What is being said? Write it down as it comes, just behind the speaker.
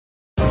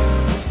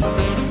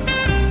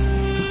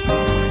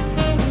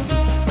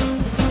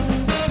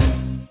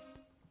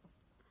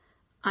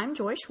I'm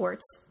Joy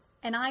Schwartz.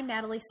 And I'm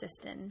Natalie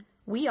Siston.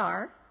 We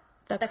are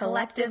The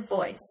Collective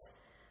Voice.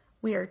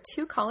 We are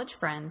two college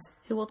friends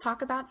who will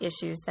talk about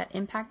issues that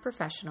impact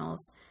professionals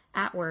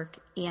at work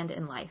and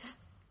in life.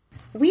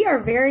 We are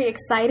very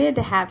excited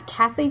to have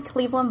Kathy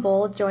Cleveland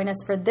Bull join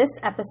us for this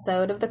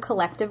episode of The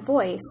Collective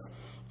Voice.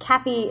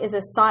 Kathy is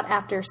a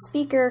sought-after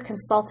speaker,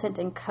 consultant,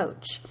 and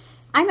coach.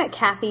 I met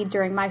Kathy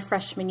during my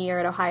freshman year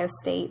at Ohio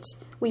State.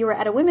 We were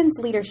at a women's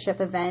leadership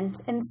event,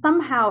 and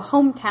somehow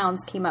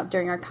hometowns came up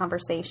during our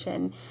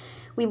conversation.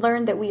 We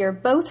learned that we are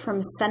both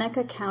from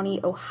Seneca County,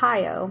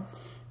 Ohio.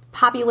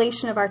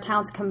 Population of our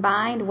towns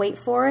combined, wait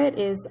for it,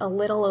 is a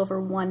little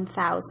over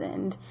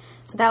 1,000.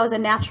 So that was a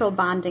natural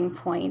bonding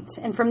point.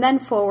 And from then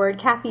forward,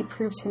 Kathy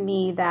proved to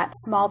me that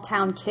small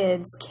town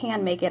kids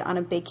can make it on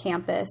a big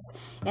campus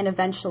and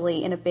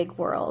eventually in a big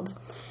world.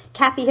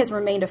 Kathy has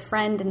remained a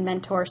friend and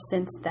mentor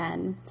since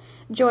then.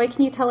 Joy,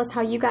 can you tell us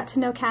how you got to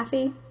know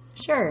Kathy?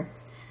 Sure.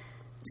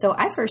 So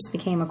I first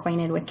became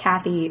acquainted with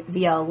Kathy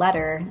via a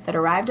letter that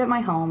arrived at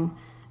my home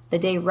the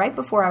day right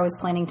before I was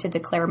planning to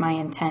declare my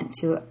intent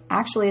to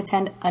actually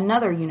attend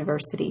another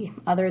university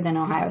other than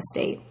Ohio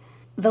State.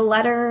 The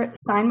letter,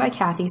 signed by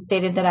Kathy,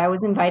 stated that I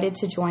was invited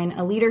to join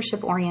a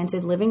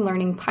leadership-oriented living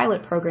learning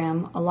pilot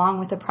program along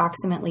with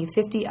approximately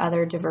 50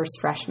 other diverse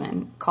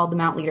freshmen called the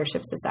Mount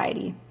Leadership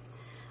Society.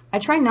 I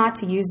try not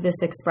to use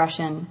this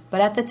expression, but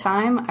at the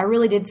time, I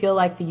really did feel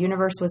like the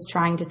universe was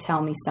trying to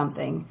tell me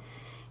something.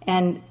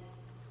 And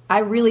I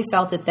really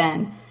felt it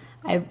then.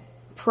 I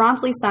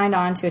promptly signed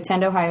on to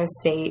attend Ohio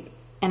State,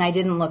 and I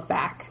didn't look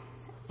back.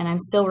 And I'm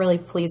still really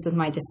pleased with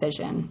my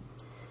decision.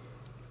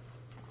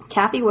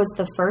 Kathy was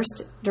the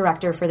first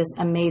director for this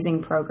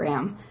amazing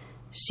program.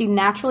 She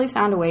naturally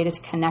found a way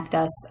to connect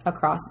us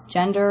across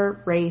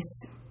gender,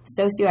 race,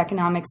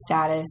 socioeconomic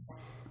status,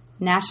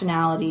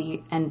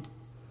 nationality, and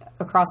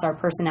across our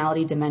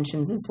personality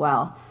dimensions as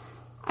well.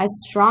 I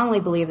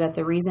strongly believe that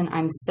the reason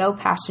I'm so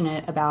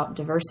passionate about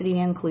diversity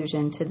and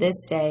inclusion to this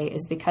day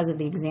is because of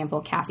the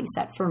example Kathy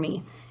set for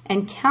me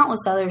and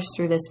countless others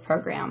through this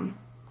program.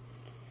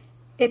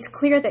 It's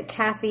clear that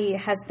Kathy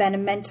has been a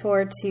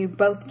mentor to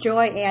both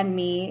Joy and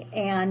me,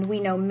 and we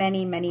know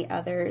many, many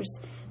others.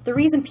 The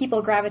reason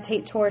people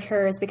gravitate toward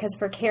her is because of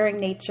her caring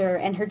nature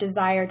and her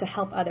desire to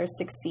help others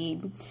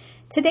succeed.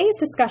 Today's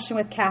discussion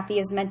with Kathy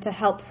is meant to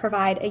help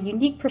provide a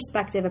unique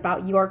perspective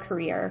about your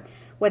career,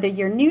 whether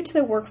you're new to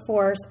the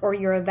workforce or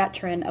you're a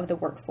veteran of the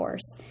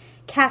workforce.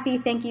 Kathy,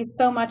 thank you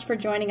so much for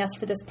joining us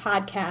for this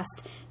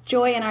podcast.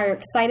 Joy and I are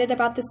excited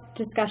about this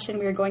discussion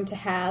we are going to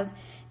have.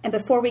 And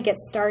before we get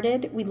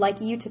started, we'd like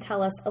you to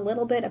tell us a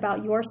little bit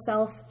about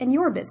yourself and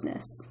your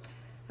business.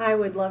 I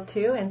would love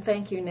to, and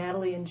thank you,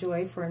 Natalie and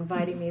Joy, for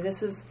inviting me.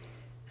 This is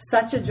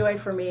such a joy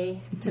for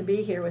me to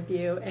be here with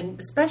you, and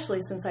especially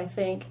since I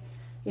think,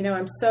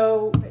 I'm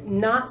so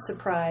not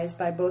surprised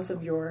by both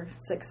of your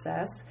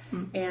success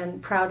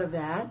and proud of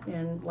that,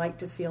 and like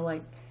to feel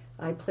like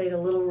I played a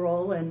little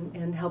role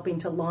in helping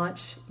to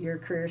launch your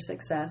career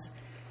success.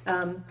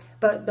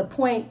 But the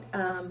point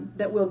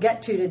that we'll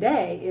get to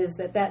today is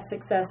that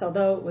success,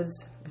 although it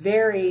was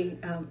very,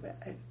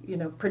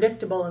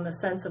 predictable in the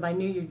sense of I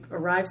knew you'd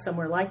arrive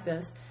somewhere like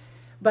this,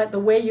 but the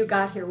way you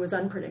got here was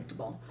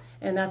unpredictable.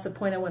 And that's a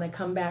point I want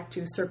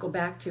to circle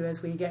back to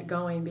as we get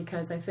going,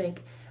 because I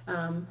think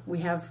we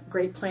have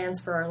great plans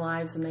for our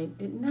lives, and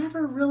it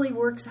never really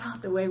works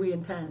out the way we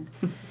intend.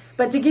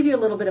 But to give you a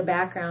little bit of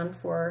background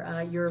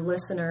for your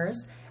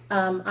listeners,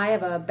 I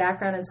have a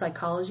background in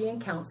psychology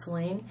and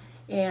counseling,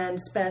 and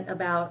spent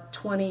about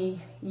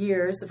 20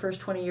 years, the first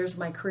 20 years of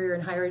my career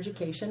in higher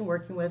education,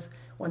 working with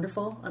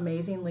wonderful,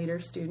 amazing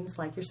leaders, students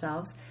like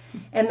yourselves.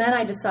 And then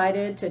I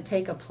decided to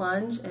take a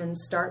plunge and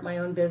start my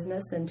own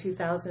business in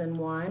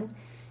 2001,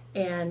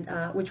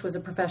 and which was a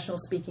professional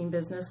speaking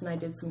business, and I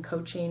did some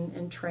coaching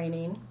and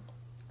training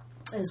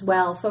as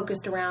well,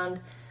 focused around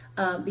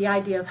the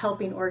idea of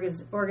helping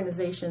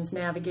organizations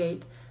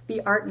navigate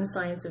the art and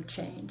science of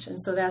change.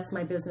 And so that's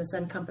my business,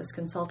 Encompass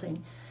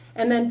Consulting.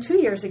 And then 2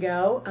 years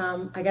ago,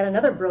 I got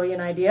another brilliant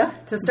idea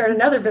to start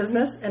another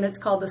business, and it's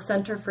called the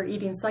Center for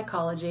Eating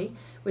Psychology,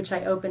 which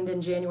I opened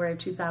in January of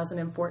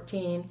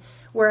 2014,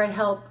 where I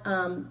help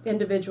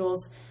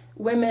individuals,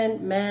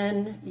 women,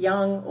 men,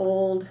 young,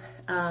 old,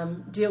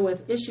 deal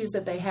with issues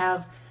that they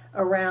have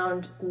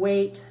around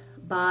weight,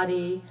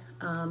 body,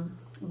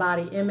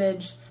 body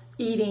image,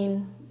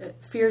 eating,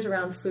 fears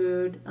around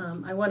food.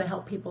 I want to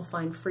help people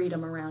find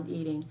freedom around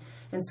eating.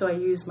 And so I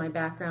use my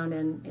background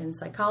in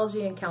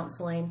psychology and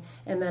counseling,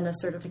 and then a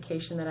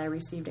certification that I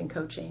received in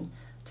coaching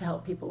to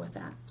help people with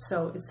that.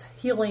 So it's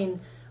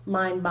healing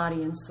mind,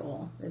 body, and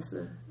soul is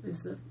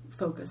the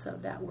focus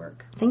of that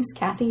work. Thanks,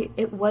 Kathy.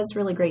 It was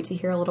really great to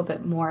hear a little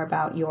bit more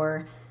about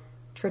your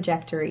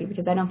trajectory,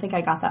 because I don't think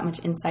I got that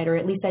much insight, or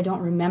at least I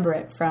don't remember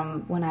it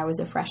from when I was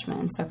a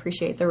freshman. So I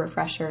appreciate the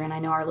refresher, and I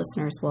know our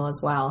listeners will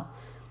as well.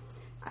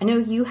 I know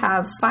you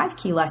have 5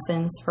 key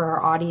lessons for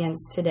our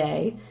audience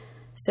today.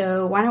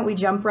 So why don't we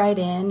jump right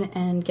in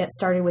and get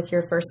started with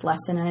your first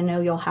lesson? And I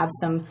know you'll have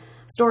some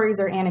stories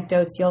or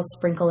anecdotes you'll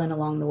sprinkle in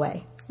along the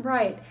way.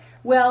 Right.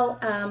 Well,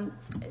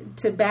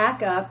 to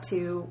back up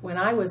to when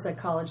I was a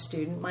college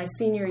student, my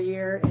senior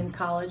year in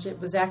college, it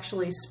was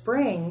actually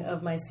spring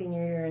of my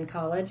senior year in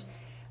college,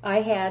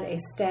 I had a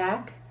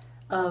stack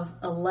of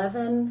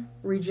 11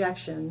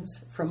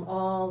 rejections from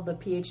all the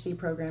PhD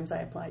programs I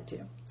applied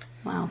to.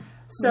 Wow.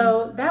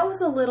 So that was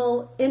a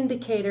little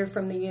indicator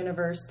from the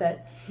universe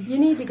that you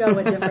need to go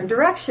a different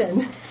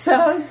direction.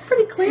 So it's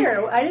pretty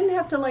clear. I didn't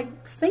have to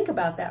think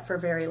about that for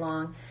very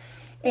long.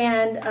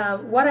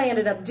 And what I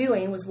ended up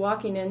doing was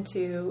walking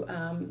into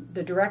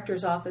the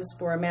director's office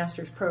for a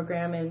master's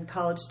program in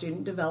college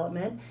student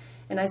development.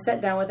 And I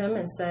sat down with him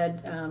and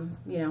said,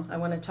 I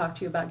want to talk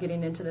to you about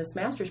getting into this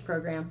master's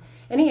program.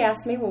 And he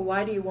asked me, well,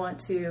 why do you want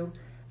to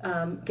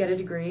get a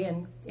degree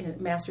in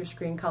master's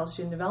degree in college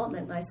student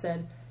development? And I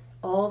said,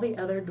 all the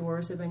other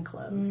doors have been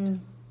closed.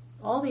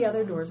 All the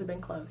other doors have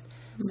been closed.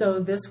 So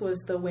this was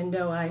the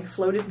window I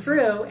floated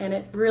through, and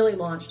it really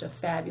launched a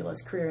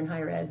fabulous career in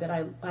higher ed that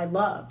I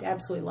loved,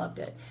 absolutely loved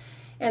it.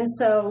 And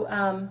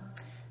so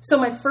so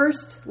my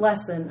first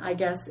lesson, I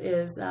guess,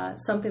 is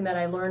something that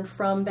I learned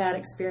from that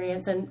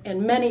experience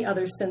and many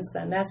others since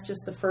then. That's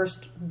just the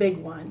first big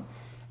one,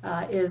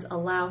 is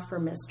allow for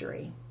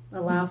mystery.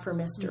 Allow for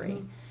mystery.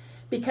 Mm-hmm.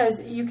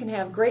 Because you can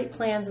have great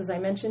plans, as I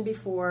mentioned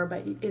before,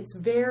 but it's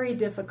very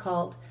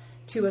difficult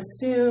to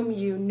assume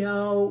you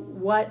know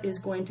what is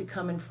going to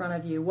come in front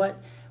of you,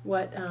 what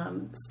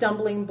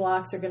stumbling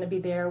blocks are going to be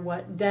there,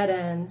 what dead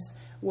ends,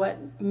 what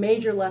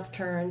major left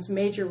turns,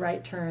 major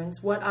right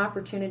turns, what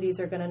opportunities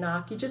are going to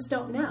knock. You just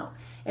don't know.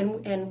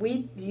 And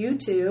you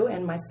two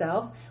and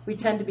myself, we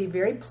tend to be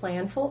very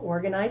planful,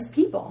 organized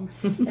people.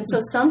 And so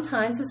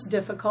sometimes it's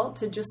difficult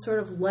to just sort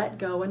of let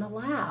go and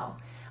allow.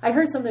 I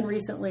heard something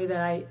recently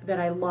that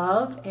I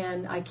love,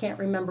 and I can't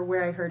remember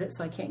where I heard it,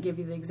 so I can't give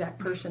you the exact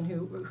person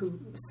who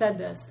said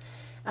this.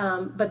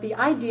 But the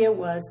idea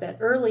was that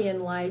early in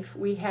life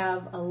we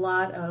have a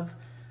lot of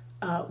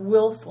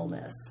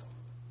willfulness.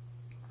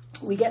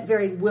 We get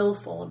very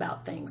willful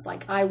about things,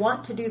 like I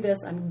want to do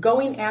this, I'm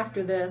going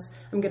after this,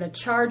 I'm going to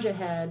charge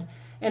ahead.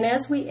 And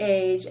as we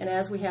age and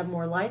as we have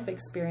more life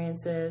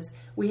experiences,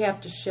 we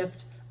have to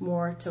shift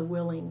more to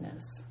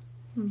willingness.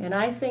 And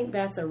I think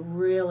that's a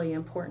really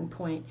important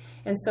point.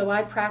 And so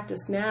I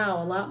practice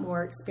now a lot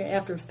more,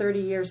 after 30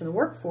 years in the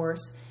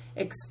workforce,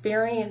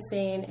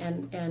 experiencing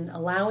and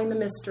allowing the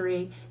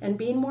mystery and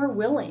being more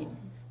willing,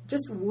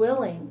 just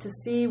willing to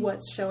see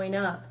what's showing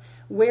up.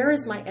 Where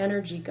is my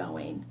energy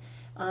going?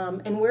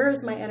 And where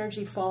is my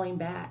energy falling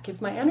back?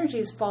 If my energy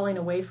is falling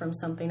away from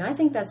something, I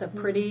think that's a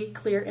pretty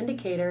clear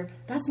indicator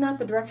that's not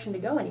the direction to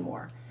go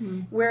anymore.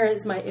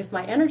 Whereas if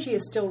my energy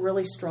is still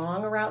really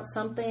strong around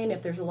something,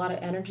 if there's a lot of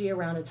energy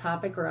around a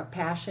topic or a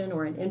passion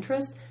or an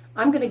interest,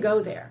 I'm going to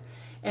go there.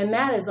 And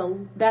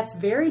that's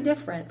very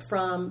different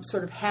from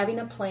sort of having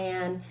a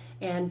plan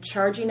and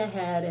charging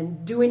ahead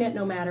and doing it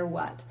no matter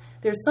what.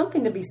 There's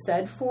something to be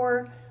said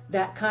for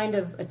that kind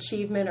of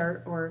achievement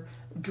or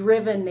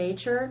driven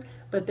nature,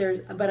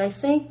 but I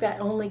think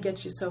that only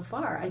gets you so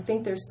far. I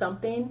think there's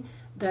something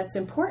that's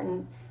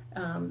important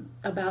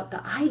about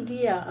the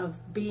idea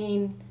of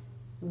being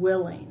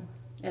willing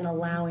and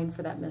allowing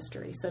for that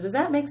mystery. So does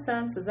that make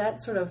sense? Does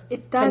that sort of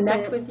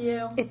connect with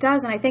you? It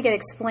does, and I think it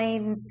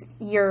explains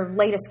your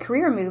latest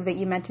career move that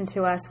you mentioned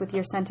to us with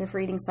your Center for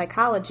Reading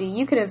Psychology.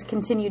 You could have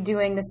continued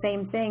doing the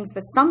same things,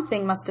 but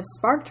something must have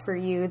sparked for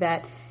you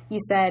that you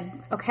said,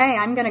 okay,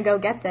 I'm going to go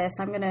get this.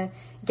 I'm going to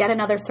get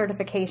another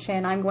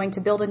certification. I'm going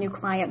to build a new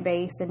client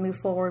base and move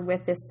forward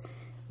with this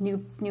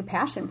new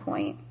passion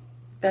point.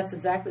 That's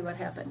exactly what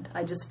happened.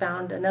 I just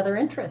found another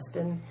interest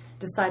and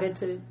decided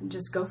to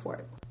just go for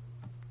it.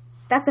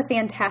 That's a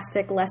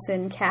fantastic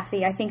lesson,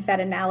 Kathy. I think that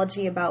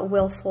analogy about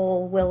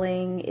willful,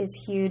 willing is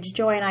huge.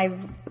 Joy and I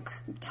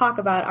talk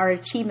about our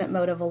achievement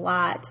motive a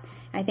lot.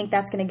 I think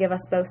that's going to give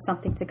us both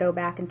something to go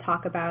back and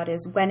talk about,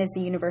 is when is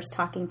the universe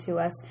talking to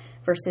us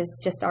versus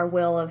just our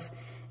will of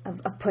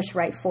push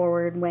right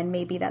forward when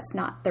maybe that's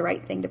not the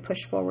right thing to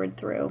push forward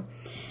through.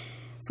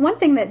 So one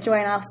thing that Joy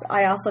and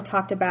I also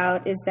talked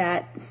about is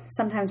that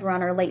sometimes we're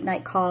on our late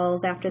night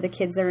calls after the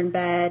kids are in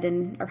bed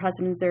and our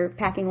husbands are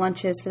packing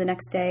lunches for the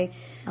next day.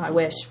 Oh, I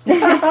wish.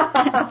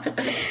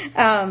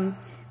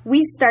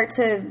 We start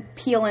to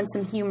peel in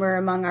some humor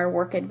among our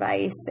work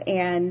advice,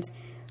 and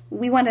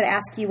we wanted to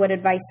ask you what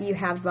advice you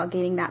have about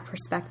gaining that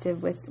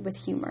perspective with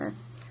humor.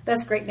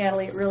 That's great,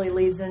 Natalie. It really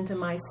leads into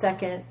my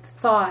second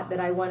thought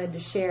that I wanted to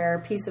share, a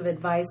piece of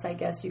advice, I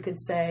guess you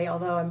could say,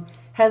 although I'm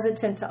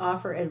hesitant to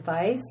offer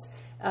advice.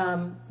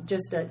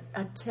 Just a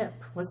tip.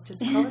 Let's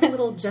just call it a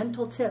little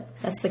gentle tip.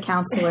 That's the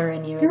counselor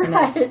in you, isn't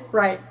it?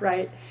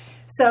 Right.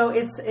 So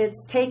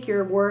it's take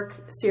your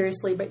work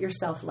seriously, but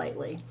yourself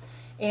lightly.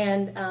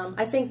 And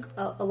I think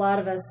a lot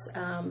of us,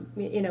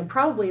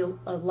 probably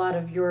a lot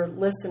of your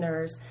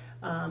listeners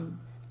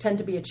tend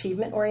to be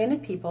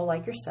achievement-oriented people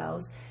like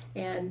yourselves.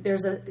 And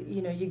there's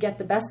you get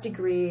the best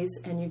degrees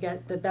and you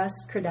get the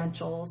best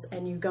credentials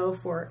and you go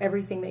for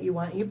everything that you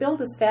want. You build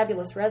this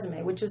fabulous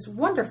resume, which is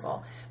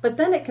wonderful. But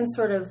then it can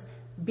sort of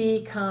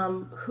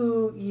become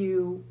who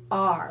you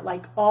are.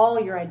 Like all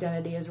your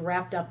identity is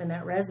wrapped up in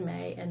that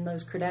resume and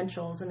those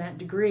credentials and that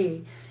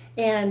degree.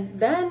 And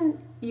then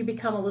you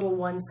become a little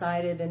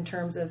one-sided in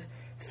terms of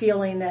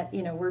feeling that,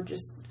 we're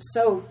just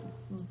so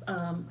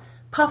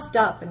puffed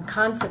up and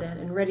confident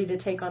and ready to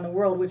take on the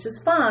world, which is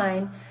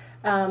fine.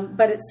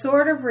 But it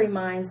sort of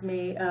reminds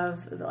me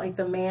of like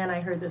the man,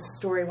 I heard this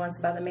story once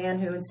about the man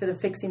who, instead of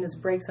fixing his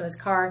brakes on his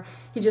car,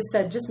 he just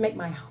said, just make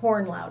my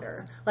horn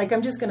louder. Like,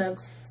 I'm just going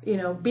to,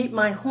 beat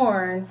my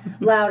horn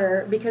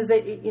louder, because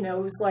it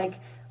was like,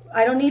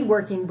 I don't need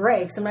working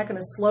brakes. I'm not going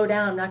to slow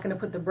down. I'm not going to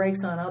put the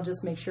brakes on. I'll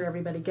just make sure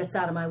everybody gets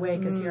out of my way,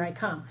 because here I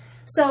come.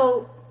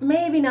 So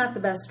maybe not the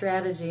best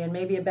strategy, and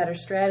maybe a better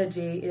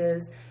strategy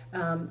is,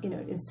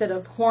 instead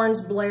of horns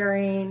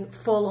blaring,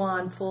 full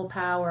on, full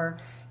power,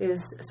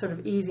 is sort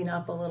of easing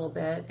up a little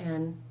bit,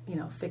 and,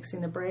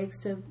 fixing the brakes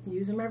to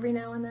use them every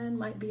now and then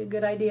might be a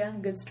good idea,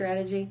 a good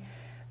strategy.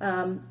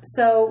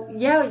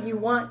 You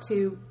want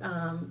to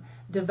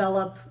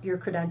develop your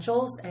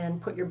credentials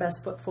and put your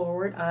best foot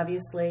forward,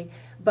 obviously,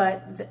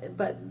 but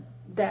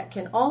that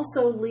can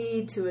also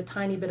lead to a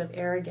tiny bit of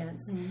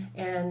arrogance.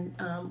 And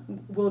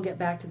we'll get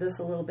back to this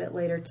a little bit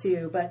later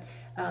too. But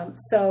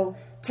so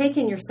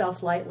taking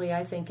yourself lightly,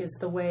 I think, is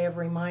the way of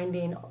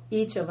reminding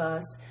each of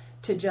us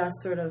to just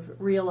sort of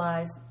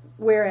realize,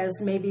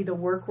 whereas maybe the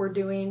work we're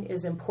doing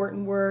is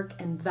important work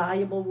and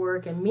valuable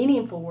work and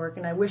meaningful work,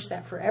 and I wish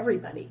that for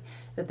everybody,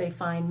 that they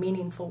find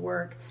meaningful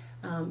work,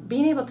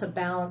 being able to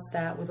balance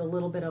that with a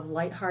little bit of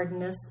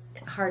lightheartedness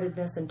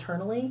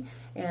internally,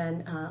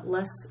 and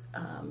less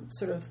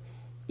sort of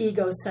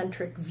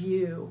egocentric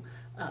view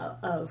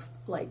of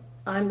like,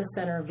 I'm the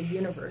center of the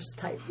universe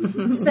type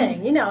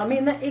thing.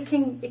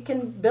 It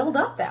can build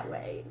up that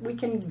way. We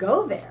can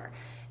go there,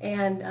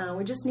 and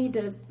we just need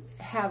to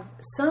have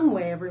some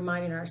way of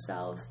reminding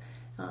ourselves.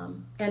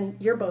 And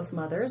you're both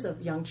mothers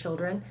of young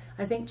children.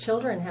 I think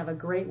children have a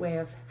great way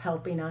of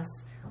helping us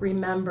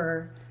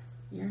remember,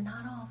 you're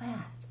not all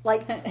that.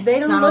 Like, they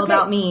don't not look all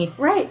about me.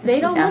 Right. They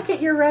don't look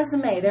at your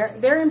resume.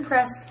 They're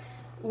impressed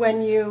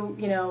when you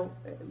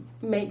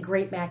make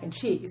great mac and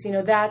cheese.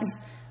 That's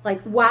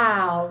like,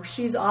 wow,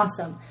 she's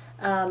awesome.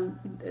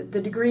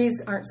 The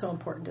degrees aren't so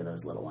important to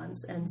those little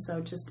ones, and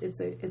so just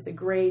it's a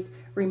great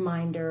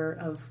reminder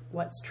of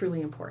what's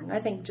truly important. I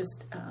think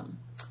just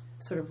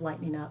sort of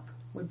lightening up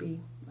would be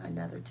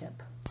another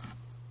tip.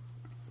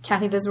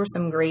 Kathy, those were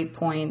some great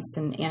points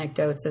and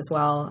anecdotes as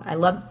well. I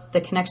love the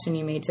connection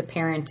you made to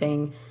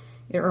parenting.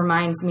 It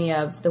reminds me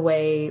of the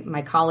way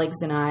my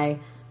colleagues and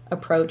I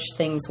approach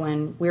things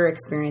when we're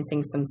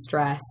experiencing some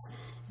stress.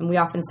 And we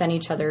often send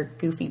each other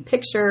goofy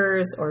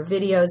pictures or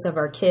videos of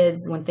our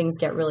kids when things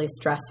get really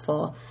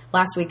stressful.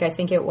 Last week, I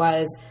think it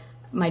was,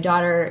 my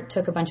daughter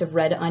took a bunch of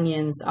red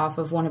onions off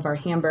of one of our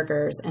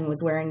hamburgers and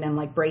was wearing them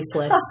like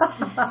bracelets.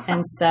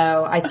 And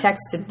so I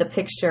texted the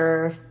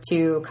picture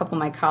to a couple of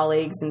my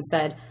colleagues and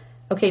said,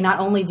 okay, not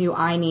only do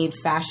I need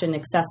fashion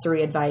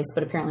accessory advice,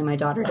 but apparently my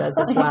daughter does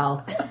as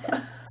well.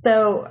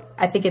 So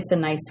I think it's a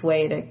nice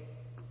way to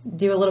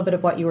do a little bit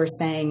of what you were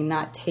saying,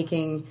 not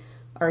taking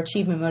our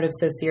achievement motive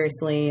so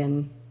seriously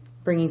and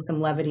bringing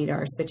some levity to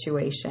our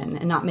situation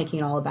and not making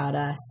it all about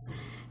us.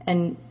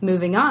 And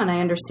moving on, I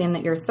understand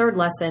that your third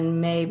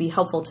lesson may be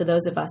helpful to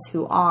those of us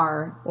who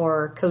are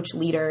or coach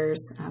leaders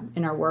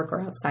in our work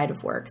or outside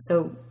of work.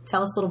 So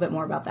tell us a little bit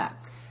more about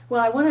that.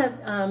 Well, I want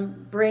to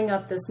bring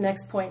up this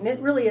next point, and it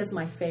really is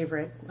my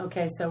favorite.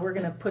 Okay, so we're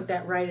going to put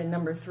that right in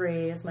number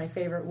 3 as my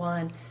favorite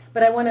one.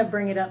 But I want to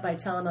bring it up by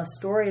telling a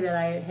story that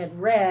I had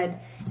read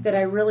that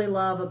I really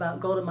love about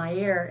Golda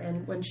Meir,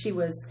 and when she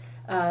was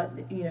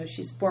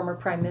she's former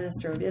prime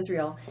minister of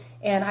Israel.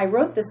 And I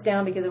wrote this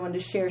down because I wanted to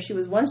share. She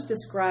was once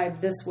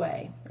described this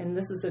way, and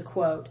this is a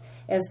quote,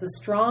 as the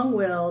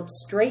strong-willed,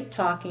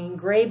 straight-talking,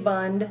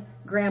 gray-bunned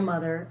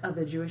grandmother of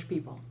the Jewish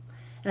people.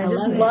 And I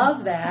just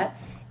love that.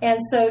 And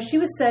so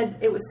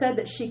it was said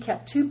that she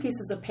kept 2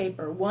 pieces of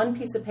paper, 1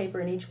 piece of paper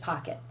in each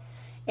pocket.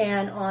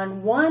 And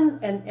on one,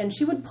 and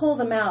she would pull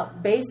them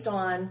out based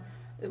on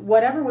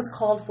whatever was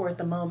called for at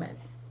the moment.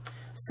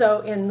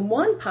 So in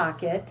one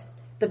pocket,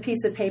 the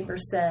piece of paper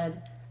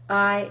said,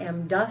 I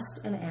am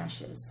dust and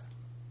ashes.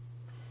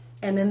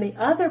 And in the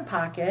other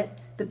pocket,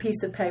 the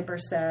piece of paper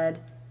said,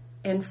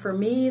 and for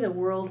me, the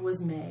world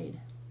was made.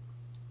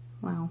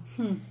 Wow.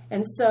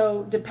 And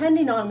so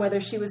depending on whether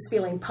she was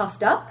feeling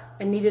puffed up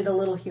and needed a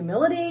little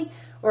humility,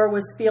 or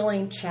was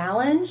feeling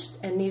challenged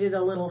and needed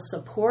a little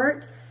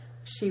support,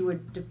 she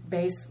would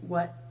base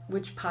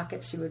which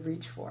pocket she would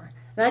reach for.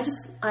 And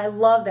I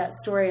love that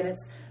story. And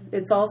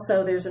it's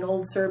also, there's an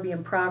old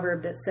Serbian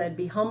proverb that said,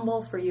 be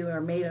humble, for you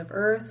are made of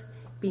earth,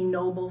 be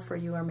noble, for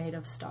you are made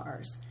of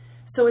stars.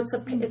 So it's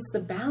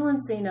the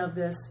balancing of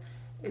this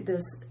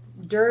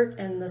dirt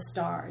and the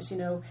stars,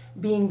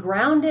 being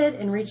grounded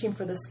and reaching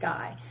for the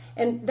sky.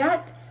 And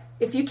that,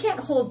 if you can't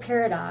hold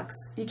paradox,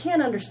 you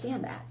can't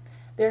understand that.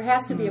 There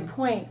has to be a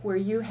point where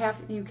you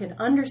can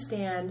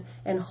understand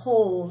and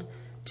hold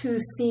 2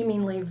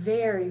 seemingly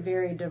very,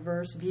 very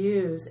diverse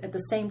views at the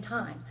same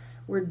time.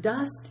 We're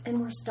dust and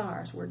we're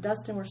stars. We're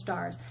dust and we're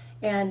stars.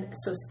 And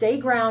so stay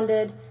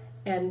grounded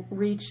and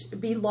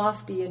be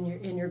lofty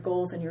in your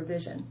goals and your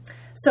vision.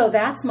 So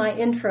that's my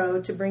intro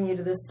to bring you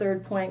to this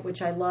third point,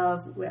 which I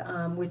love,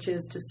 which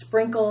is to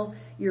sprinkle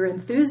your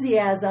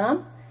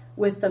enthusiasm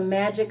with the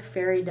magic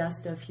fairy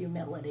dust of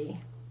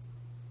humility.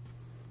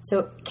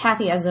 So,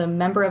 Kathy, as a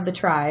member of the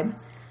tribe,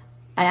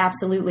 I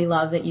absolutely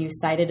love that you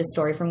cited a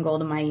story from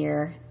Golda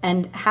Meir.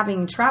 And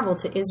having traveled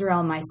to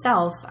Israel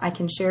myself, I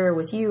can share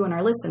with you and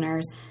our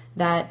listeners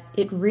that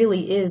it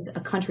really is a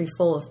country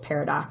full of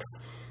paradox.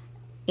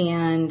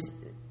 And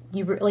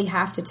you really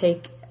have to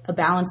take a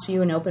balanced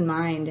view and open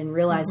mind and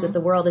realize that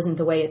the world isn't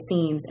the way it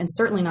seems, and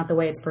certainly not the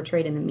way it's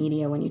portrayed in the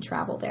media when you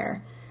travel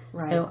there.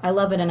 Right. So I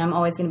love it, and I'm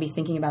always going to be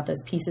thinking about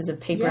those pieces of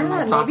paper in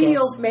my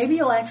pockets. Maybe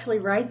you'll actually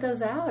write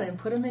those out and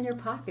put them in your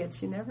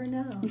pockets. You never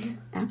know.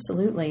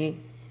 Absolutely.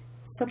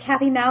 So,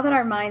 Kathy, now that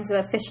our minds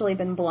have officially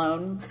been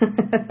blown,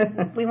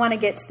 we want to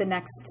get to the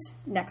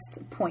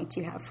next point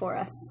you have for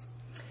us.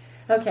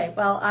 Okay,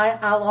 well,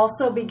 I'll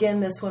also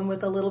begin this one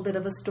with a little bit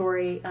of a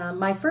story.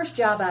 My first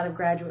job out of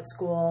graduate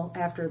school,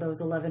 after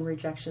those 11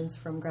 rejections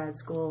from grad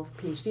school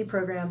PhD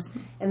programs,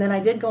 and then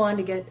I did go on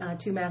to get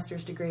 2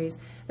 master's degrees.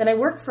 Then I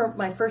worked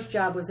my first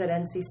job was at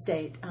NC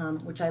State,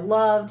 which I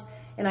loved,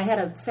 and I had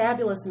a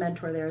fabulous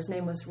mentor there. His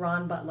name was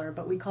Ron Butler,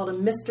 but we called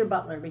him Mr.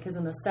 Butler because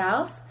in the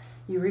South,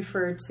 you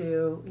refer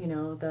to,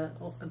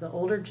 the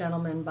older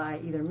gentleman by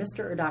either Mr.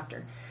 or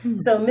Dr.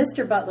 So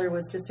Mr. Butler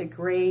was just a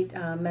great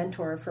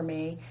mentor for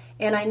me.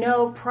 And I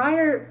know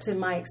prior to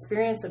my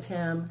experience of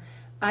him,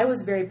 I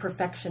was very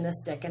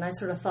perfectionistic. And I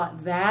sort of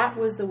thought that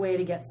was the way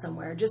to get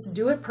somewhere. Just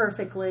do it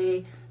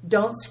perfectly.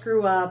 Don't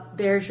screw up.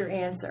 There's your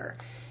answer.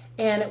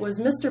 And it was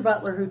Mr.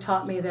 Butler who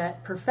taught me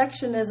that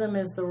perfectionism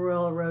is the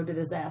royal road to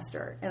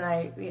disaster.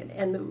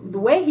 And the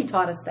way he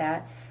taught us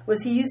that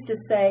was he used to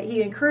say,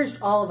 he encouraged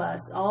all of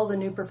us, all the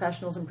new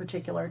professionals in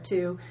particular,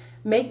 to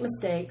make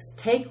mistakes,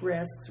 take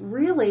risks,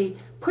 really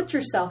put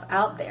yourself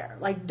out there.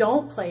 Like,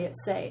 don't play it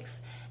safe.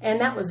 And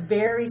that was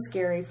very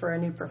scary for a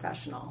new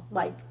professional.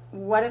 Like,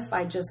 what if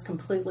I just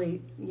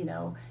completely,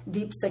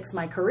 deep six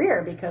my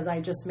career because I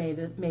just made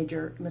a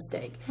major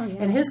mistake? Oh, yeah.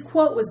 And his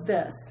quote was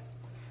this: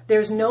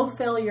 "There's no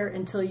failure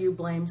until you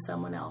blame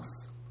someone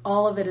else.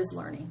 All of it is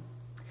learning."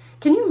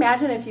 Can you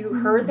imagine if you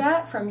heard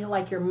that from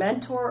your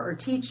mentor or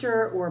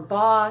teacher or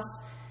boss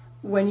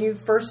when you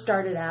first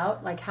started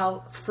out, like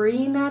how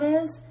freeing that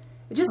is?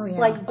 It just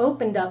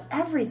opened up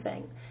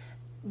everything.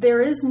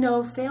 There is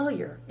no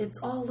failure. It's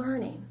all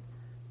learning.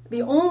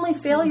 The only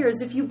failure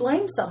is if you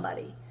blame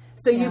somebody.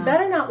 So you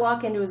better not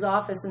walk into his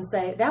office and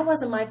say, that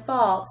wasn't my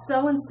fault,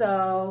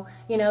 so-and-so,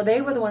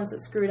 they were the ones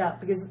that screwed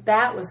up, because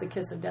that was the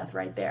kiss of death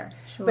right there.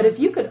 Sure. But if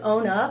you could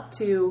own up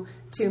to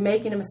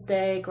making a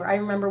mistake, or I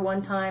remember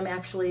one time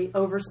actually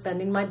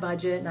overspending my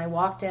budget, and I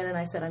walked in and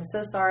I said, I'm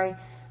so sorry,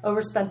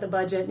 overspent the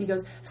budget. And he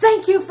goes,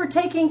 thank you for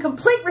taking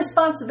complete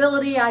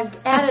responsibility. I've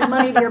added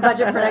money to your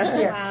budget for next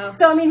year. Wow.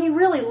 So, he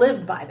really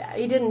lived by that.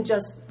 He didn't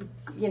just,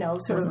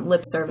 sort of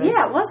lip service.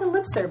 Yeah, it wasn't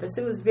lip service.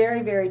 It was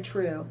very, very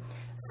true.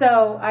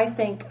 So I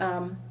think,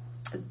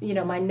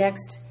 my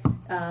next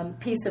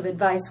piece of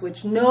advice,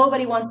 which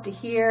nobody wants to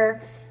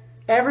hear,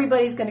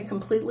 everybody's going to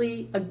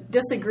completely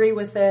disagree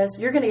with this.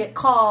 You're going to get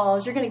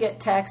calls, you're going to get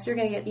texts, you're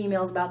going to get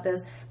emails about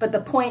this. But the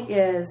point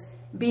is,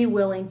 be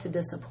willing to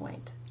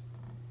disappoint.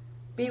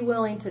 Be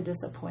willing to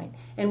disappoint.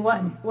 And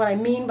what I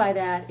mean by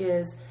that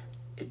is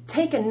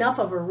take enough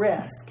of a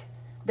risk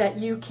that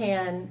you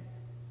can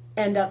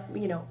end up,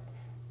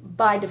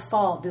 by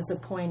default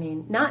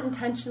disappointing. Not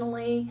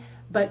intentionally,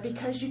 but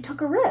because you took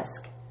a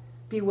risk.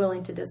 Be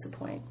willing to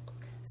disappoint.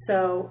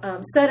 So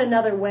said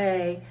another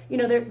way,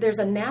 there's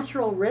a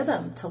natural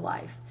rhythm to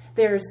life.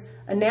 There's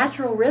a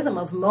natural rhythm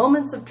of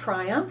moments of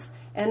triumph,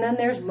 and then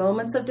there's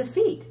moments of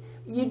defeat.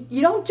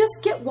 You don't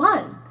just get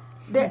one.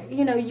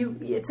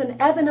 It's an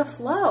ebb and a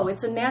flow.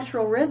 It's a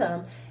natural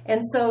rhythm.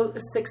 And so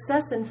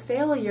success and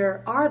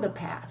failure are the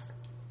path.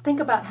 Think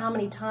about how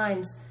many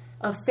times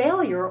a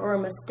failure or a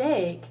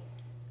mistake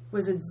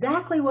was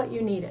exactly what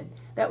you needed.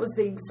 That was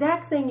the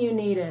exact thing you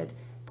needed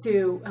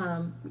to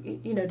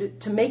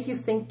make you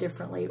think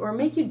differently or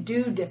make you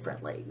do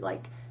differently,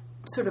 like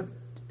sort of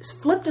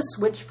flipped a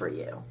switch for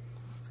you.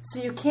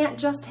 So you can't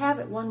just have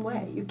it one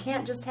way. You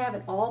can't just have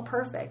it all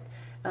perfect.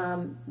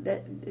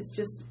 That it's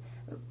just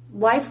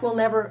life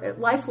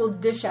will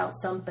dish out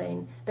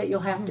something that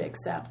you'll have to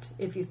accept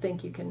if you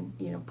think you can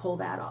pull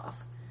that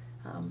off.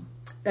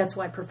 That's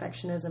why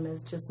perfectionism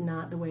is just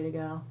not the way to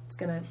go.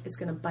 It's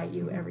gonna bite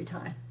you every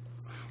time.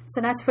 So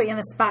not to put you on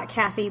the spot,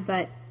 Kathy,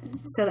 but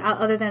so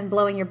other than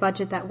blowing your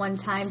budget that one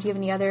time, do you have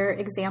any other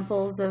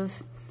examples of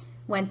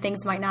when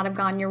things might not have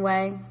gone your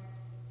way?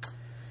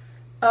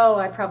 Oh,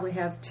 I probably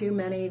have too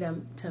many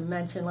to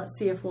mention. Let's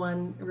see if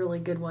one really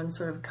good one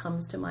sort of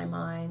comes to my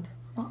mind.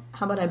 Well,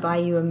 how about I buy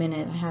you a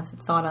minute? I have a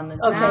thought on this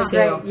one too.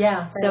 Great.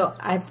 Yeah. So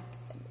I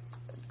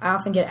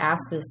often get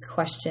asked this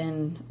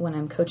question when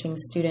I'm coaching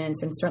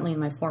students, and certainly in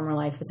my former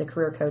life as a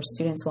career coach,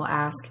 students will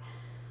ask,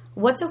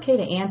 what's okay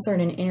to answer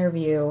in an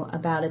interview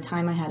about a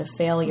time I had a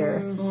failure.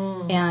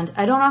 And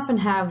I don't often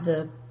have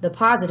the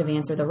positive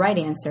answer, the right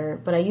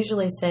answer, but I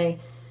usually say,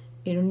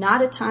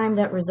 not a time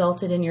that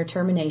resulted in your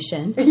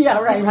termination. Yeah,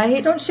 right.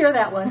 Right? Don't share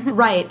that one.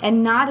 Right.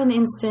 And not an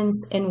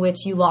instance in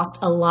which you lost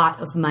a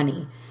lot of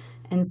money.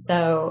 And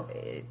so,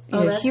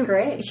 that's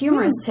great.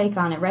 Humorous take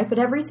on it, right? But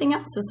everything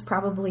else is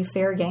probably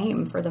fair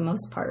game for the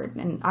most part.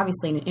 And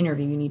obviously in an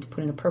interview, you need to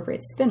put an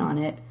appropriate spin on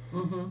it.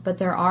 But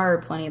there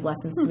are plenty of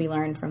lessons to be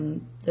learned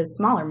from the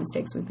smaller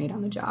mistakes we've made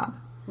on the job.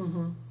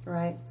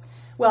 Right.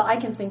 Well, I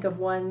can think of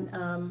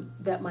one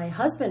that my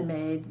husband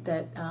made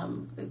that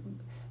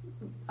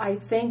I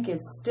think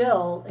is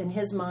still, in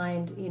his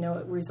mind,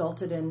 it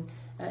resulted in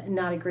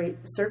not a great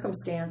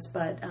circumstance,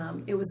 but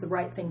it was the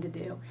right thing to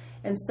do.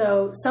 And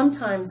so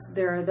sometimes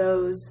there are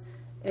those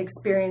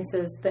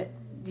experiences that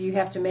you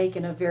have to make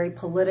in a very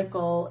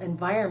political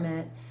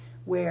environment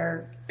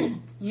where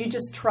you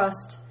just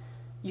trust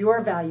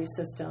your value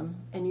system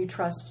and you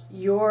trust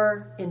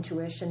your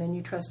intuition and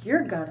you trust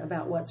your gut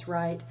about what's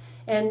right.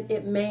 And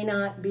it may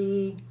not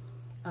be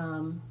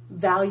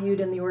valued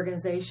in the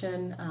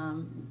organization.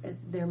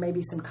 There may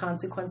be some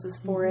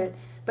consequences for it,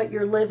 but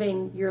you're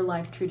living your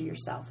life true to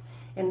yourself.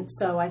 And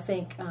so I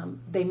think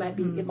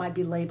it might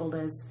be labeled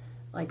as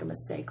like a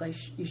mistake. Like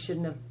you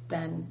shouldn't have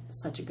been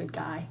such a good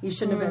guy. You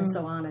shouldn't have been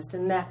so honest.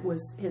 And that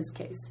was his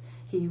case.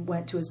 He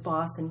went to his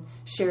boss and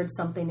shared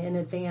something in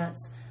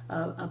advance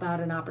about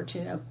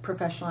a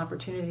professional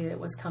opportunity that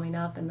was coming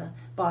up, and the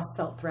boss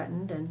felt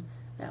threatened, and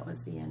that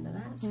was the end of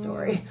that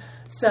story.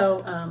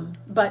 So,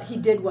 but he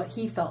did what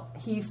he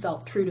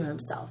felt true to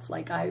himself.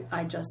 Like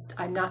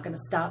I'm not going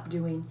to stop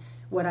doing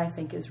what I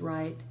think is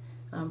right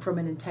from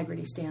an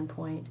integrity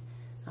standpoint,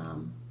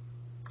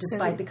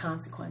 despite the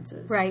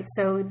consequences. Right.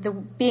 So the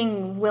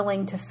being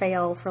willing to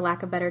fail, for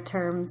lack of better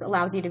terms,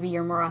 allows you to be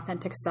your more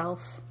authentic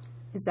self.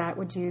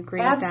 Would you agree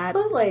with that?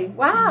 Absolutely.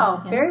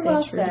 Wow. Very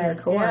well Stay true to your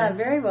said. core. Yeah,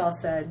 very well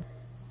said.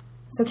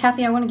 So,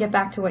 Kathy, I want to get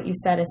back to what you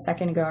said a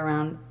second ago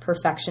around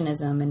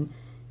perfectionism and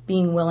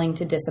being willing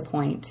to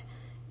disappoint.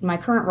 In my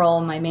current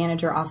role, my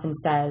manager often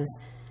says,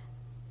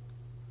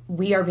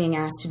 we are being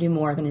asked to do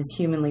more than is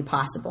humanly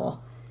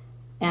possible.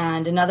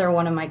 And another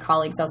one of my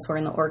colleagues elsewhere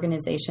in the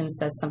organization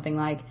says something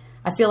like,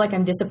 I feel like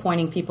I'm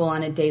disappointing people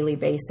on a daily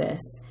basis.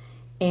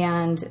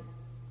 And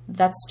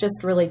that's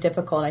just really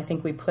difficult. I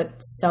think we put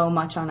so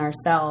much on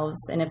ourselves.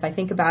 And if I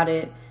think about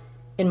it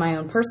in my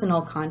own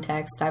personal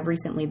context, I've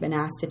recently been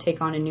asked to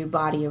take on a new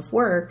body of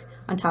work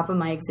on top of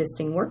my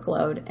existing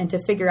workload and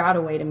to figure out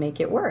a way to make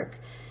it work.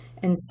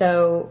 And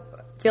so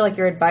I feel like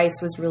your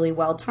advice was really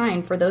well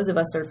timed for those of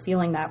us who are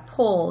feeling that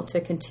pull to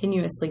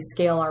continuously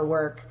scale our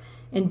work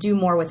and do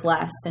more with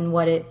less. And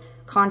what it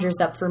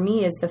conjures up for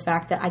me is the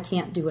fact that I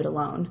can't do it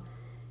alone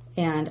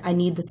and I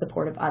need the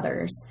support of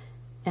others.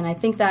 And I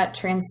think that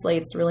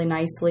translates really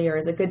nicely, or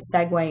is a good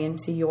segue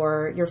into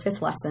your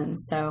fifth lesson.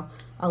 So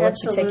I'll let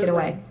you take it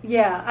away.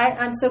 Yeah,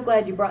 I'm so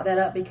glad you brought that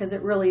up because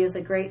it really is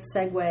a great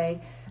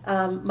segue.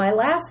 My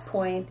last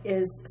point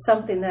is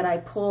something that I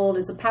pulled.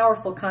 It's a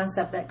powerful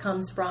concept that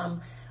comes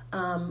from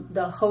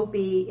the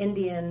Hopi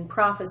Indian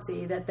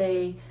prophecy that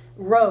they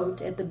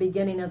wrote at the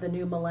beginning of the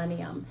new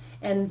millennium.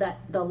 And that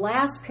the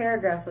last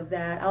paragraph of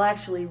that, I'll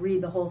actually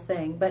read the whole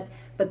thing, but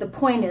the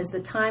point is the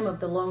time of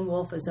the lone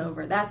wolf is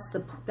over. That's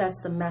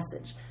the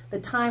message.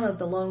 The time of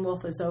the lone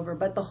wolf is over.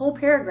 But the whole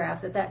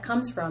paragraph that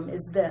comes from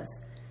is this.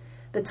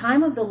 The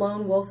time of the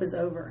lone wolf is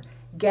over.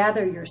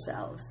 Gather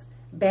yourselves.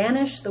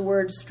 Banish the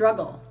word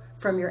struggle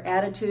from your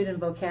attitude and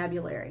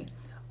vocabulary.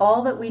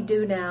 All that we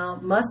do now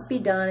must be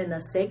done in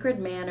a sacred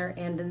manner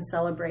and in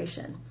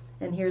celebration.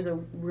 And here's a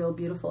real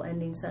beautiful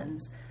ending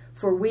sentence.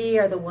 For we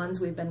are the ones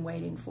we've been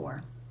waiting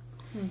for.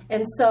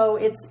 And so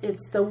it's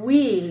the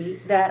we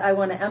that I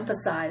want to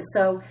emphasize.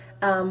 So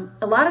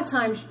a lot of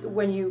times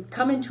when you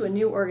come into a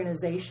new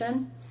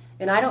organization,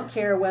 and I don't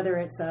care whether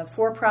it's a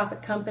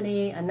for-profit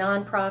company, a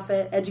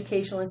nonprofit,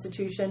 educational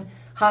institution,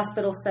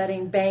 hospital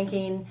setting,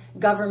 banking,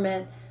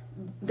 government,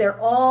 they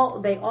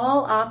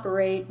all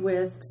operate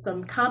with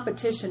some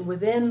competition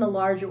within the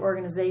larger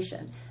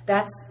organization.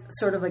 That's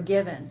sort of a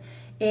given.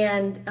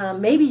 And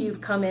maybe you've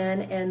come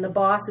in and the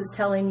boss is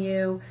telling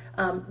you,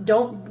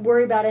 don't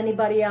worry about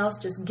anybody else,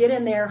 just get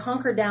in there,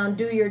 hunker down,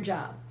 do your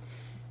job.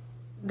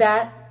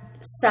 That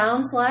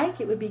sounds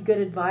like it would be good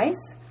advice,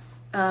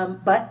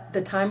 but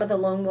the time of the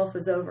lone wolf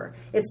is over.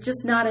 It's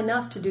just not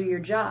enough to do your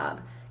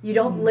job. You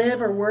don't live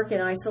or work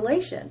in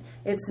isolation.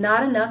 It's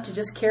not enough to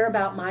just care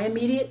about my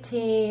immediate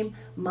team,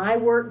 my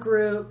work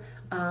group,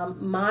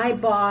 my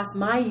boss,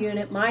 my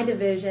unit, my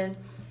division.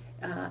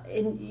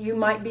 And you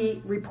might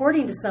be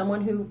reporting to someone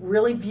who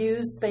really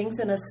views things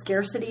in a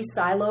scarcity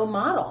silo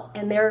model,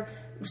 and they're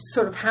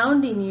sort of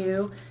hounding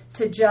you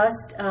to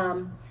just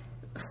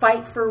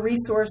fight for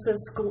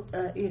resources,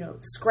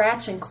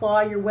 scratch and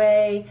claw your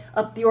way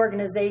up the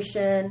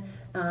organization.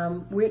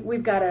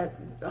 We've got to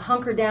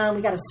hunker down.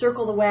 We've got to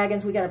circle the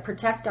wagons. We've got to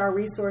protect our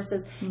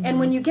resources. Mm-hmm. And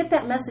when you get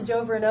that message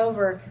over and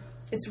over,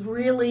 it's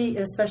really,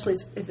 especially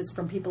if it's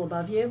from people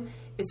above you,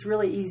 it's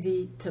really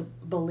easy to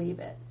believe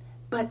it.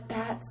 But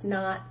that's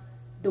not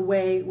the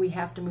way we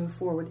have to move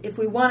forward. If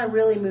we want to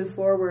really move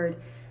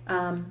forward,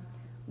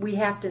 we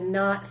have to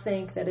not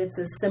think that it's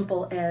as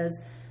simple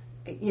as,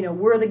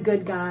 we're the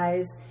good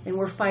guys and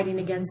we're fighting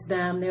against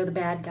them. They're the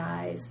bad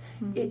guys.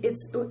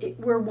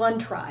 We're one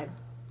tribe.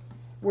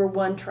 We're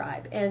one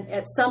tribe. And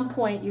at some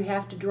point you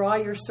have to draw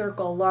your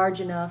circle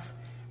large enough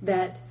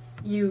that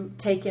you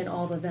take in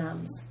all the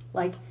thems.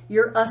 Like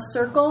your us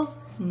circle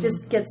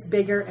just gets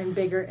bigger and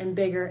bigger and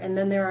bigger, and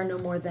then there are no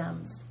more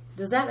thems.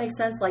 Does that make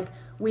sense? Like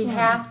we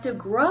have to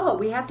grow.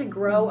 We have to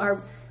grow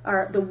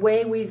our the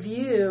way we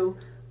view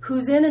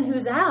who's in and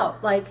who's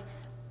out. Like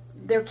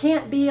there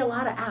can't be a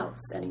lot of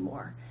outs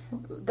anymore.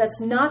 That's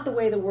not the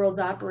way the world's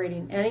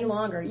operating any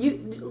longer. You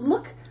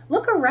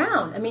look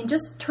around. I mean,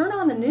 just turn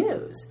on the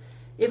news.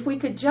 If we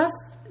could just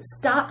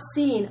stop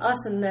seeing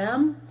us and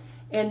them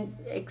and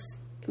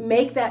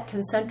make that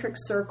concentric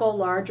circle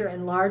larger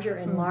and larger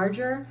and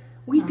larger,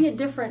 we'd be a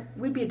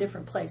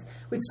different place.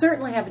 We'd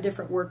certainly have a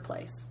different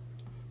workplace.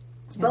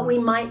 But we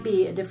might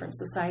be a different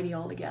society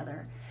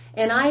altogether.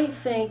 And I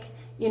think,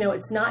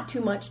 it's not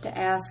too much to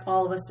ask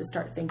all of us to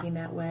start thinking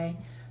that way.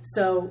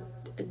 So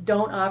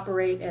don't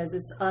operate as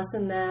it's us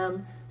and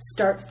them.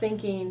 Start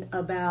thinking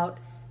about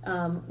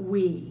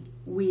we.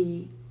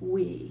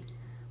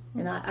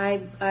 And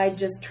I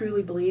just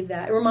truly believe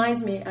that. It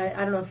reminds me,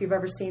 I don't know if you've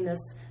ever seen this.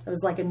 It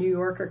was like a New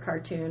Yorker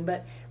cartoon,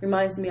 but it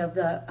reminds me of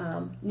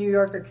the New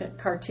Yorker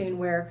cartoon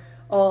where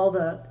all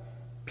the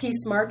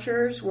peace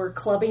marchers were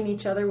clubbing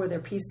each other with their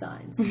peace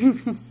signs.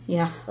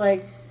 Yeah.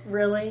 Like,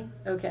 really?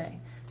 Okay.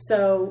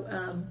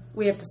 So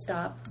we have to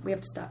stop. We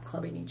have to stop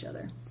clubbing each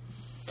other.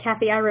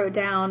 Kathy, I wrote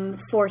down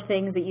 4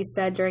 things that you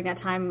said during that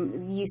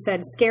time. You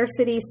said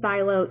scarcity,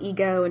 silo,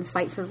 ego, and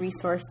fight for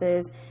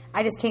resources.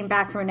 I just came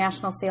back from a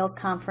national sales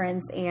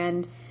conference,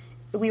 and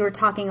we were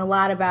talking a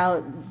lot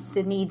about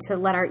the need to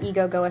let our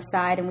ego go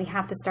aside, and we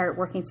have to start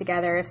working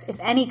together. If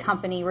any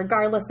company,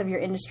 regardless of your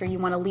industry, you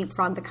want to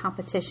leapfrog the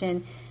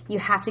competition, you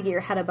have to get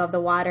your head above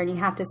the water, and you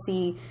have to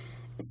see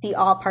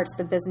all parts of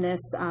the business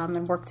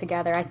and work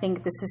together. I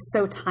think this is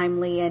so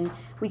timely, and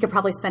we could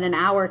probably spend an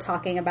hour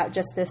talking about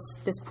just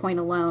this point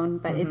alone,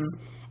 but it's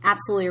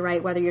absolutely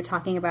right. Whether you're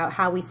talking about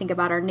how we think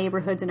about our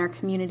neighborhoods and our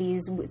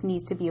communities, it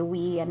needs to be a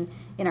we, and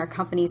in our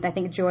companies. And I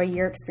think, Joy,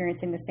 you're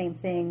experiencing the same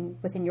thing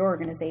within your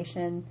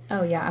organization.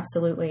 Oh, yeah,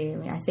 absolutely. I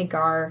mean, I think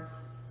our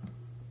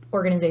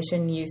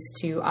organization used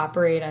to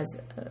operate as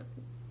a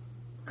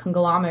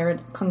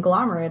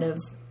conglomerate of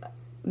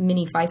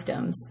mini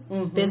fiefdoms,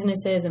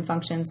 businesses and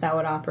functions that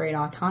would operate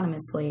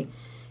autonomously.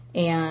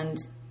 And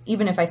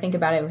even if I think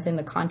about it within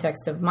the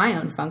context of my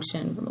own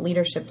function from a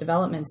leadership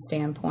development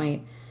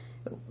standpoint,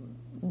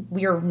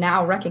 we are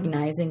now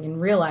recognizing and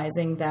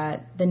realizing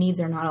that the needs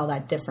are not all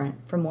that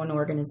different from one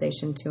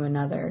organization to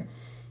another.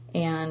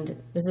 And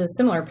this is a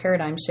similar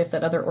paradigm shift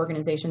that other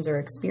organizations are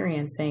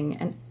experiencing.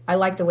 And I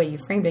like the way you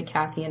framed it,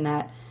 Kathy, in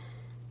that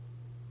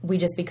we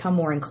just become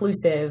more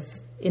inclusive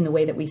in the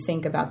way that we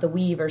think about the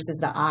we versus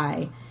the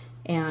I.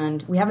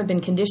 And we haven't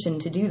been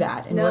conditioned to do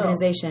that in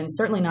organizations,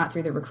 certainly not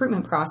through the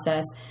recruitment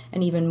process,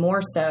 and even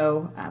more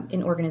so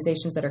in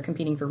organizations that are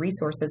competing for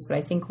resources. But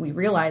I think we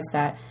realize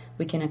that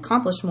we can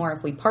accomplish more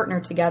if we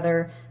partner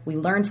together, we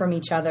learn from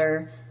each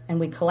other, and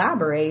we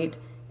collaborate,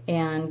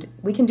 and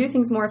we can do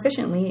things more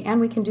efficiently,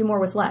 and we can do more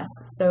with less.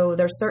 So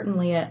there's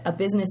certainly a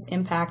business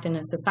impact and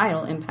a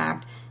societal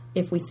impact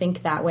if we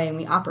think that way and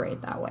we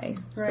operate that way,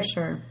 for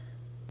sure.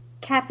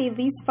 Kathy,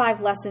 these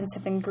 5 lessons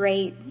have been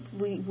great.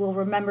 We will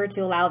remember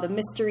to allow the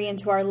mystery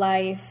into our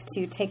life,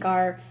 to take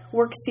our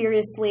work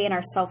seriously and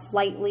ourselves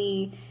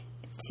lightly,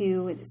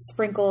 to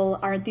sprinkle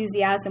our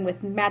enthusiasm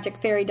with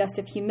magic fairy dust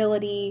of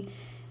humility,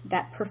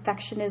 that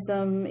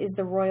perfectionism is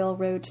the royal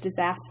road to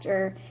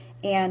disaster,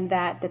 and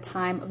that the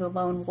time of the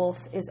lone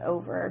wolf is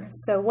over.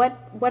 So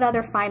what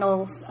other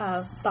final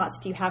thoughts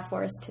do you have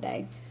for us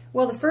today?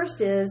 Well, the first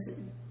is,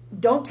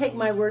 don't take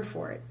my word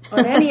for it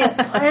on any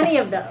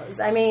of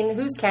those. I mean,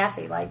 who's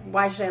Kathy? Like,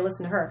 why should I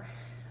listen to her?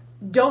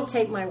 Don't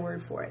take my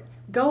word for it.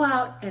 Go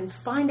out and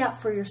find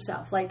out for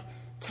yourself. Like,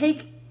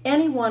 take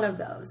any one of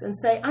those and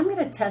say, I'm going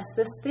to test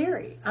this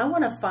theory. I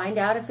want to find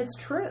out if it's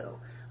true.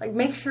 Like,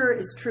 make sure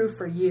it's true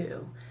for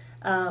you,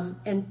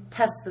 and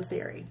test the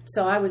theory.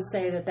 So I would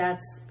say that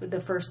that's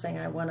the first thing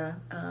I want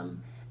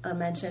to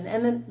mention.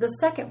 And then the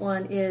second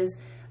one is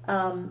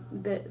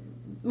that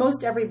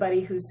most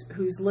everybody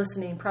who's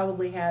listening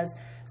probably has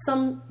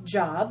some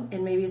job,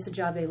 and maybe it's a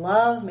job they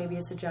love, maybe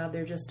it's a job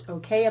they're just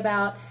okay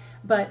about,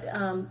 but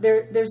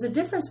there's a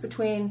difference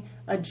between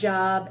a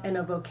job and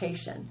a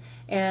vocation.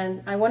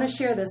 And I want to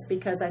share this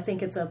because I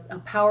think it's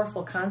a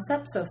powerful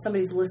concept. So if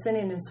somebody's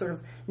listening and sort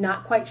of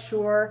not quite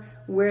sure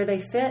where they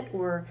fit,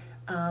 or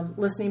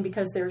listening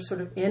because they're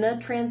sort of in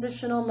a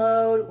transitional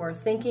mode, or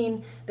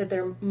thinking that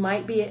there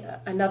might be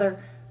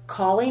another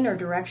calling or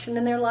direction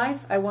in their life,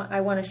 I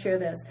want to share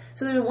this.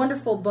 So there's a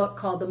wonderful book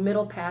called The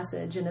Middle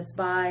Passage, and it's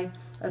by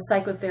a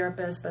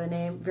psychotherapist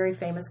very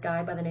famous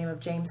guy by the name of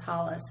James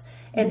Hollis.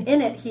 And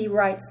in it, he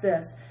writes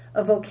this: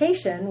 a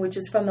vocation, which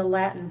is from the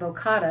Latin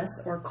vocatus,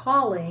 or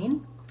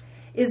calling,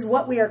 is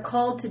what we are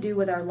called to do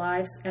with our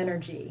life's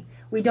energy.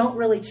 We don't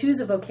really choose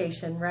a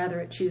vocation, rather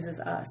it chooses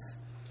us.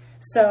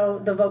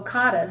 So the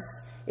vocatus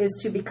is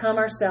to become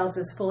ourselves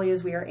as fully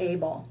as we are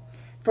able.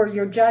 For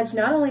you're judged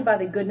not only by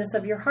the goodness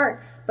of your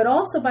heart, but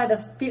also by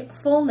the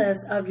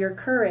fullness of your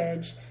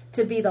courage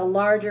to be the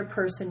larger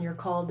person you're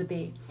called to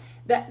be.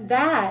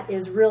 That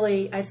is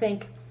really, I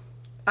think,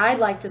 I'd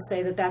like to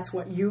say that that's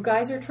what you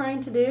guys are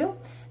trying to do.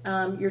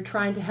 You're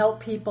trying to help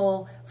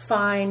people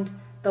find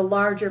the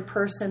larger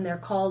person they're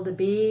called to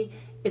be.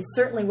 It's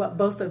certainly what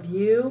both of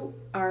you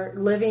are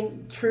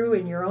living true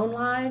in your own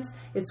lives.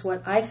 It's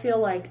what I feel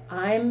like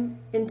I'm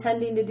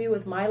intending to do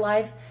with my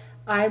life.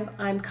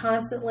 I'm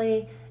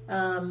constantly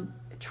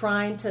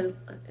trying to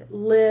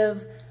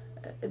live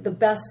the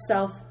best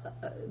self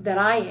that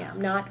I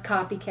am, not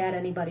copycat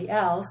anybody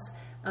else,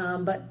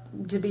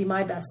 but to be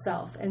my best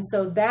self. And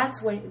so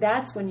that's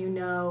when you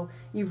know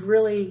you've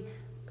really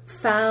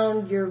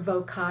found your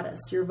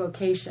vocatus, your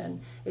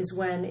vocation, is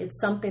when it's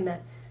something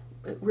that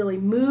really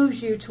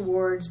moves you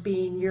towards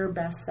being your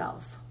best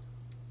self.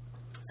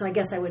 So I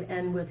guess I would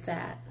end with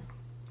that.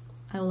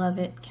 I love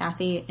it,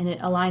 Kathy, and it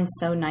aligns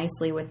so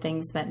nicely with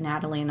things that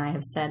Natalie and I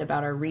have said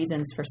about our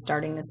reasons for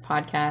starting this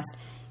podcast,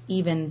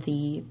 even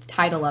the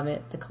title of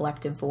it, The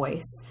Collective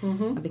Voice,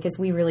 because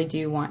we really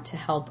do want to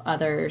help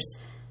others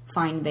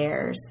find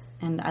theirs.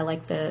 And I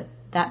like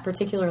that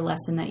particular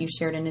lesson that you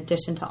shared in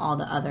addition to all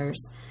the others.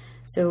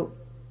 So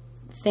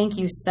thank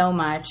you so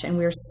much, and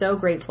we're so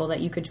grateful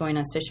that you could join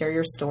us to share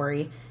your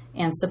story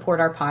and support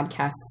our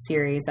podcast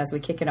series as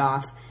we kick it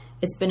off.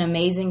 It's been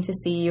amazing to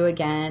see you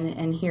again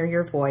and hear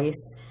your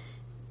voice,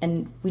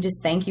 and we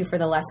just thank you for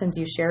the lessons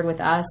you shared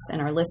with us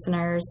and our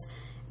listeners.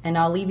 And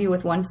I'll leave you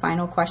with one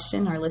final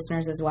question, our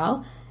listeners as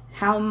well.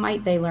 How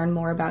might they learn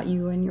more about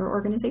you and your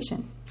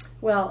organization?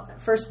 Well,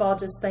 first of all,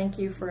 just thank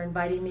you for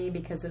inviting me,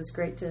 because it was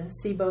great to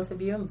see both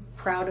of you. I'm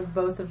proud of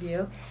both of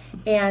you.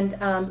 And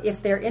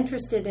if they're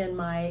interested in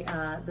my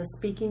the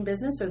speaking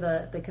business or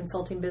the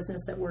consulting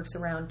business that works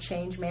around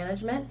change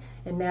management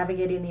and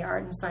navigating the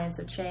art and science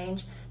of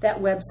change, that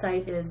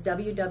website is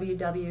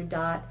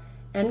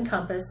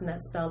www.encompass, and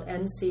that's spelled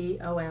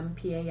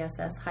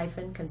NCOMPASS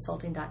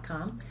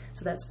consulting.com.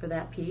 So that's for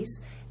that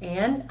piece.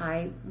 And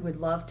I would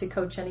love to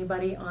coach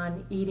anybody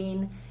on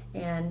eating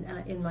and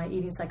in my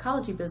eating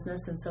psychology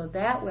business. And so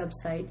that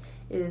website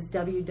is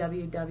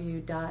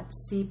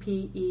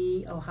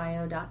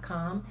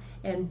www.cpeohio.com.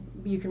 And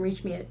you can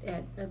reach me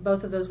at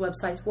both of those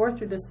websites or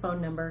through this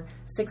phone number,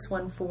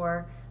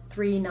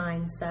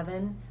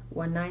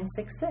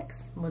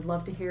 614-397-1966. And would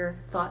love to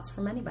hear thoughts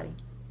from anybody.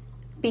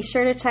 Be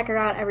sure to check her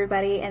out,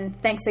 everybody, and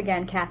thanks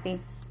again,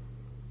 Kathy.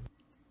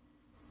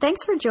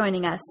 Thanks for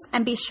joining us,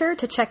 and be sure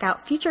to check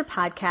out future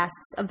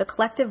podcasts of The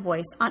Collective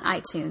Voice on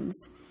iTunes.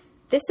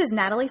 This is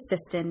Natalie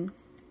Siston.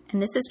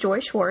 And this is Joy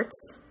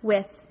Schwartz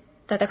with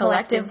The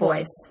Collective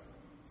Voice.